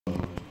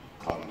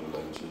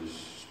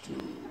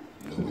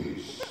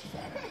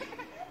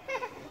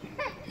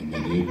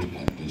committed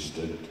and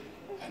distant,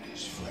 and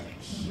his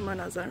friends.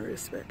 Manners and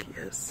respect,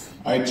 yes.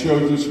 I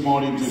chose this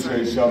morning to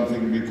say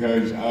something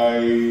because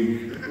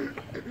I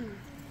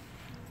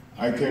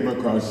came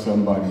across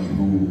somebody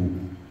who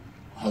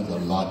has a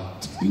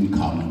lot in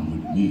common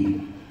with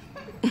me.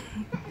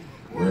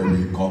 Where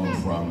we come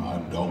from, I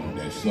don't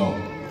know. So,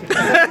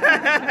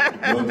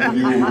 those of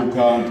you who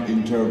can't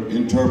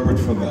interpret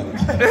for them.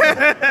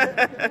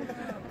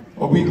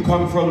 But we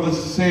come from the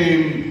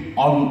same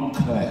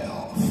enclave.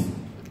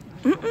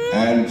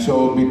 And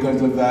so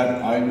because of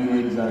that, I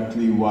knew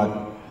exactly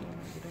what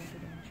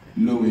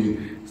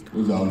Louie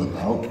was all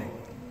about.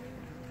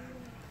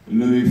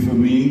 Louie, for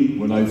me,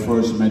 when I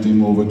first met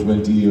him over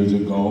 20 years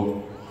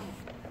ago,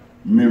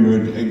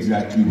 mirrored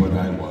exactly what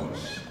I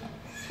was.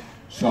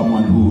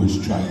 Someone who was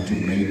trying to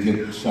make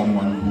it,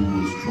 someone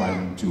who was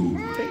trying to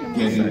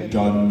get it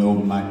done no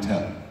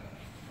matter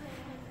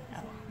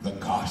the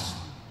cost,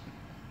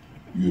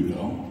 you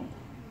know.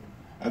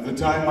 At the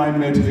time I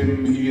met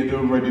him, he had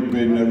already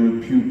been a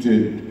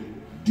reputed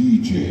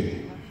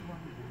DJ.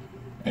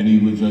 And he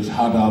was just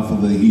hot off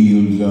of the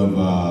heels of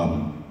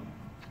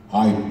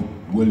Hype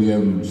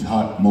Williams'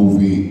 hot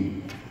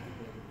movie,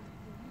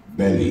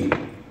 Belly.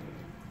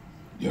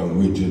 The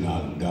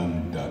original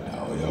Dun Dun,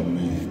 how you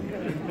mean?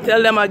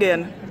 Tell them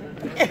again.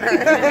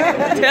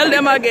 Tell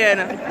them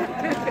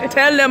again.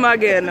 Tell them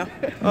again.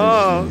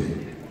 Oh.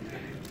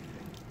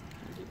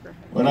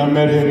 When I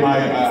met him,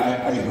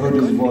 I heard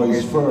his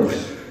voice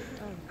first.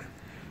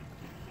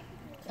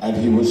 And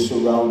he was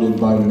surrounded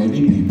by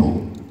many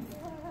people.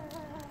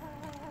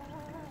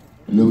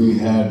 Louie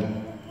had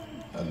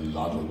a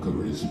lot of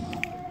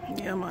charisma.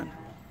 Yeah, man.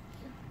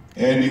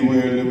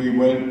 Anywhere Louie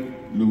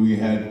went, Louie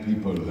had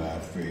people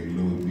laughing.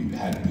 Louie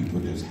had people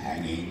just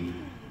hanging,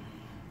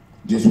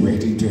 just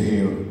waiting to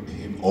hear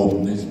him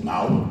open his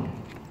mouth.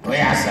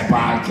 Where's the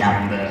ball,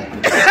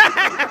 Campbell?